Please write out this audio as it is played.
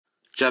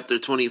Chapter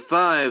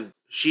 25,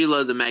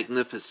 Sheila the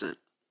Magnificent.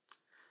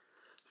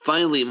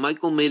 Finally,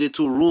 Michael made it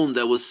to a room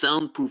that was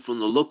soundproof from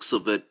the looks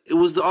of it. It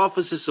was the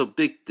offices of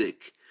Big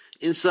Dick.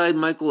 Inside,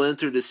 Michael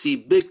entered to see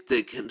Big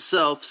Dick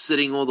himself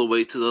sitting all the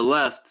way to the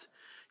left.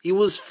 He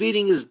was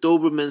feeding his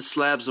Doberman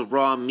slabs of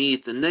raw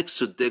meat, and next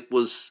to Dick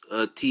was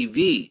a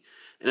TV,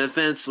 and a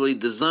fancily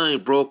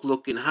designed,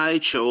 broke-looking high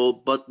chair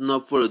buttoned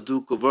up for the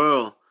Duke of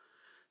Earl.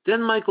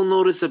 Then Michael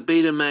noticed that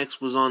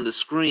Betamax was on the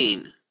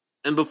screen.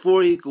 And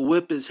before he could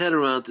whip his head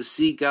around to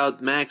seek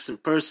out Max in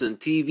person,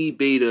 TV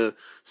Beta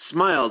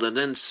smiled and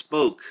then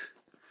spoke.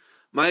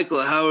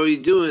 "Michael, how are you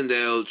doing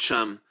there, old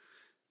chum?"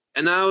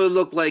 And now it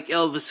looked like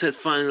Elvis had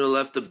finally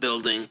left the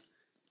building.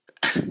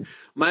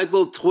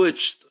 Michael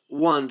twitched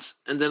once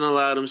and then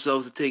allowed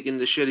himself to take in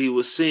the shit he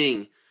was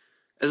seeing.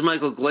 As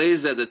Michael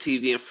glazed at the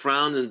TV and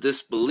frowned in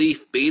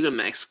disbelief,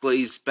 Betamax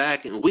glazed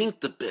back and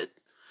winked a bit.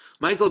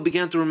 Michael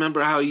began to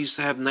remember how he used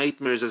to have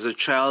nightmares as a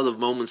child of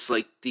moments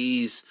like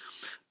these.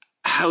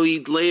 How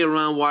he'd lay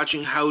around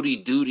watching Howdy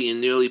Doody and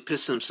nearly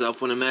piss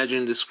himself when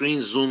imagining the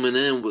screen zooming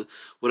in with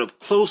a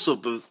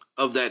close-up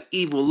of that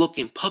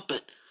evil-looking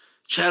puppet,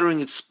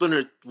 chattering its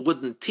splintered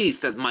wooden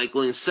teeth at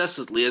Michael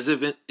incessantly, as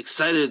if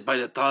excited by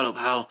the thought of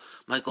how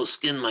Michael's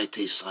skin might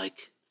taste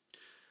like.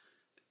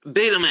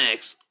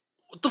 "Betamax,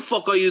 what the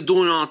fuck are you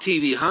doing on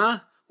TV, huh?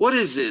 What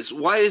is this?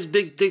 Why is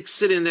Big Dick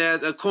sitting there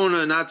at the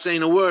corner not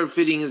saying a word,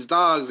 feeding his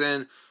dogs,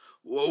 and...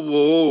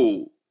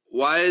 Whoa.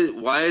 Why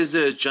is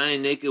there a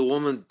giant naked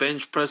woman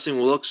bench pressing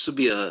what looks to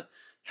be a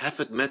half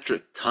a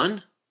metric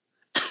ton?"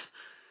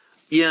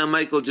 Yeah,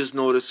 Michael just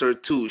noticed her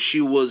too.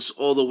 She was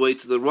all the way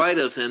to the right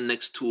of him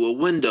next to a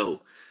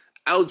window.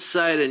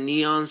 Outside, a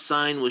neon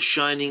sign was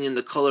shining in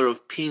the color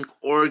of pink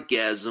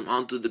orgasm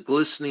onto the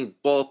glistening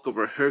bulk of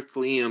her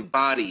Herculean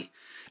body,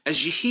 as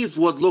she heaved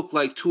what looked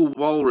like two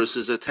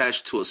walruses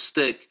attached to a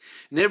stick,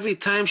 and every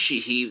time she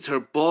heaved, her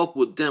bulk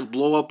would then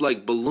blow up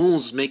like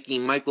balloons,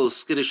 making Michael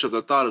skittish of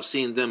the thought of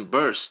seeing them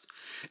burst.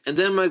 And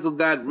then Michael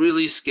got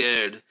really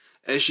scared,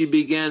 as she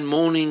began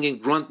moaning and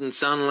grunting,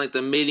 sounding like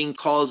the mating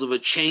calls of a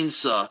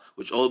chainsaw,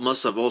 which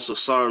must have also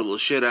startled the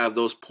shit out of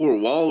those poor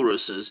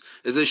walruses,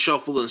 as they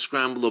shuffled and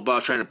scrambled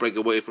about trying to break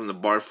away from the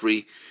bar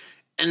free.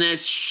 And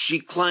as she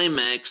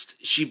climaxed,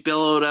 she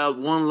bellowed out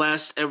one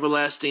last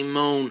everlasting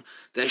moan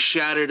that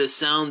shattered a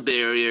sound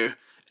barrier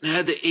and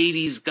had the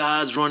 80s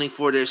gods running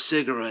for their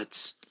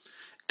cigarettes.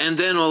 And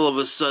then all of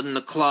a sudden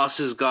the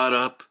Colossus got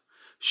up.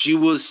 She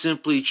was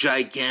simply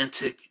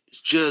gigantic,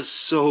 just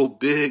so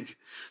big.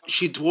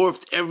 She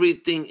dwarfed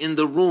everything in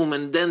the room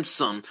and then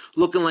some,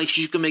 looking like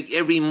she could make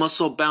every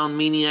muscle-bound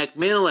maniac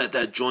male at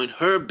that joint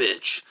her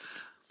bitch.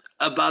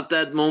 About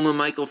that moment,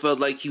 Michael felt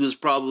like he was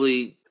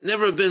probably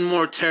never been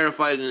more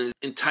terrified in his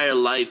entire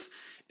life.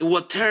 And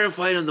what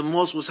terrified him the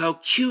most was how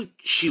cute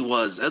she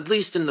was, at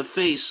least in the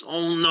face.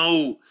 Oh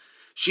no,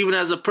 she even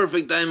has a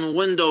perfect diamond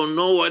window.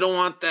 No, I don't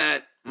want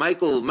that.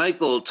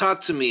 Michael,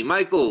 talk to me.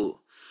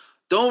 Michael,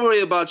 don't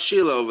worry about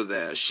Sheila over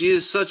there. She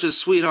is such a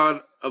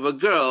sweetheart of a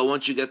girl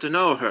once you get to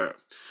know her.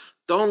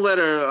 Don't let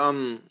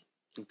her,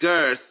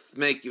 girth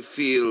make you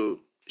feel...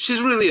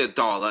 She's really a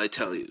doll, I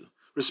tell you,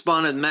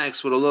 responded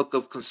Max with a look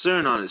of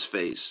concern on his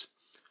face.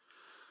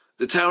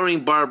 The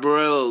towering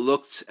Barbarella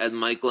looked at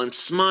Michael and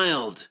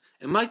smiled,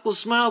 and Michael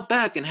smiled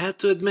back and had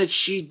to admit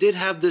she did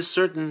have this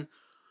certain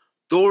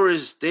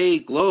Doris Day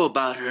glow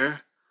about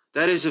her.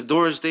 That is, if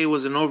Doris Day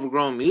was an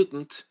overgrown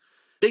mutant.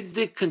 Big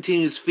Dick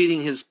continues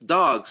feeding his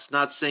dogs,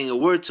 not saying a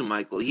word to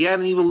Michael. He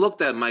hadn't even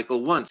looked at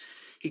Michael once.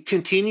 He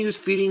continued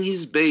feeding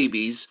his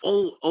babies,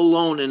 all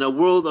alone in a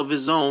world of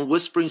his own,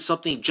 whispering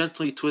something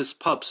gently to his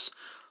pups,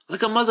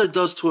 like a mother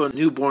does to a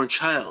newborn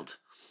child.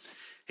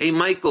 "Hey,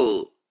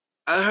 Michael,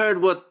 I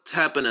heard what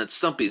happened at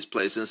Stumpy's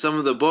place, and some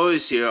of the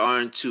boys here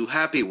aren't too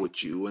happy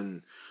with you,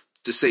 and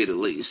to say the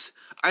least.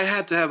 I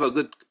had to have a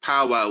good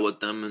powwow with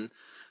them, and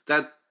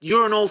that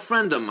you're an old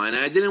friend of mine,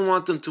 and I didn't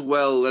want them to,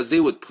 well, as they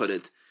would put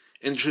it,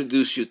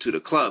 introduce you to the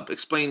club,"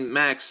 explained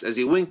Max as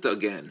he winked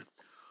again.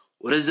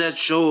 "What is that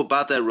show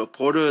about that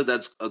reporter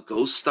that's a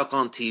ghost stuck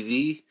on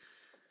TV?"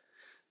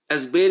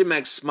 As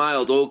Betamax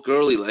smiled all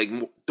girly-like,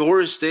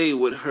 Doris Day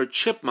with her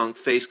chipmunk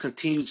face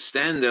continued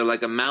standing there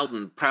like a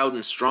mountain, proud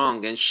and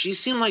strong, and she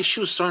seemed like she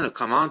was starting to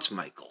come on to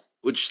Michael,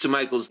 which to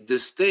Michael's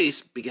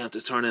distaste began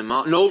to turn him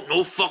on.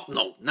 No, fuck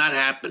no, not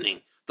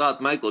happening, thought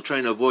Michael,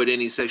 trying to avoid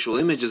any sexual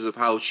images of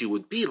how she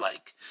would be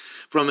like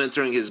from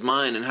entering his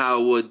mind, and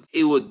how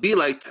it would be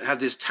like to have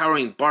this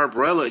towering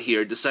Barbarella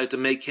here decide to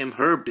make him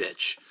her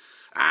bitch.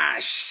 Ah,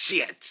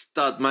 shit,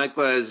 thought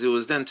Michael, as it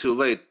was then too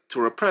late to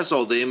repress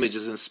all the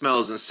images and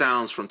smells and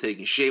sounds from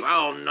taking shape.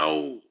 Oh,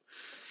 no.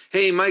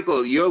 "Hey,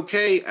 Michael, you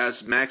okay?"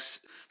 asked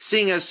Max,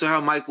 seeing as to how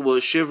Michael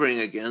was shivering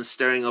again,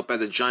 staring up at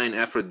the giant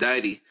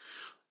Aphrodite.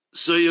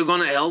 "So you're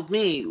gonna help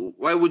me?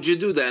 Why would you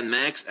do that,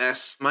 Max?"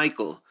 asked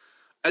Michael.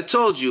 "I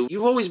told you,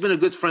 you've always been a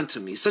good friend to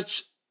me.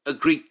 Such a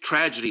Greek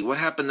tragedy. What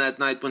happened that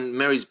night when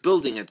Mary's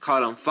building had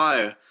caught on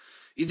fire?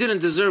 You didn't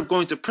deserve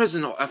going to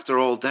prison after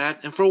all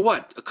that. And for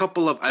what? A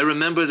couple of... I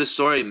remember the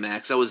story,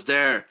 Max. I was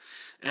there.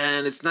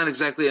 And it's not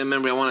exactly a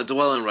memory I want to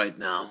dwell on right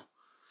now.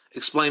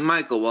 explained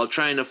Michael while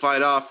trying to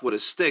fight off with a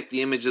stick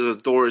the image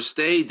of Doris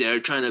Day there,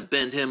 trying to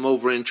bend him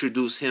over and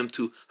introduce him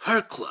to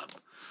her club.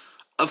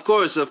 Of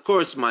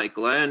course,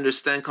 Michael, I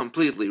understand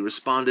completely,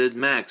 responded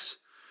Max.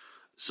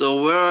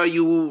 So where are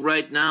you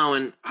right now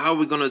and how are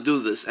we going to do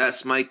this?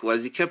 Asked Michael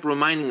as he kept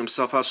reminding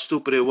himself how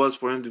stupid it was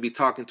for him to be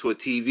talking to a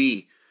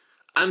TV.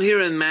 I'm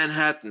here in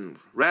Manhattan.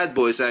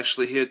 Madboy's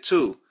actually here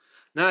too.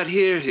 Not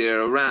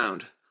here,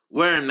 around.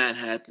 Where in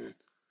Manhattan?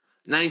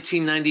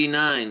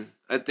 1999.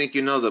 I think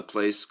you know the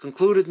place,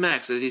 concluded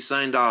Max as he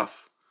signed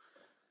off.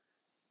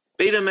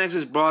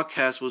 Betamax's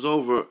broadcast was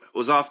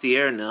off the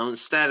air now, and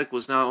static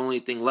was now the only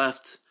thing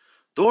left.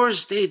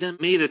 Doris Day then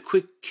made a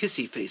quick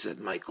kissy face at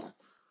Michael.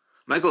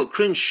 Michael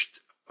cringed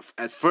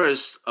at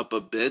first up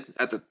a bit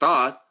at the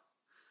thought,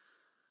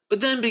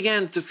 but then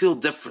began to feel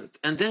different,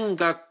 and then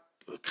got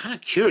kind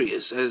of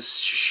curious as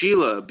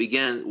Sheila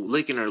began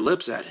licking her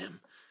lips at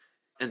him.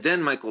 And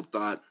then Michael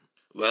thought,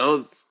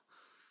 well,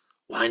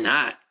 why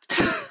not?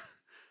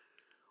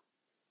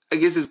 I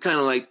guess it's kind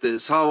of like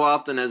this. How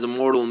often has a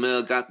mortal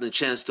male gotten the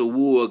chance to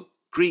woo a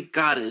Greek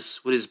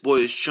goddess with his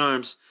boyish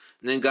charms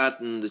and then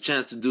gotten the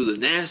chance to do the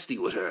nasty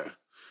with her?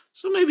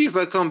 So maybe if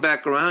I come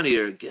back around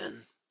here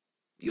again.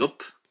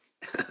 Yup.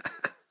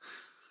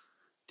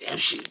 Damn,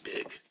 she's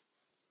big.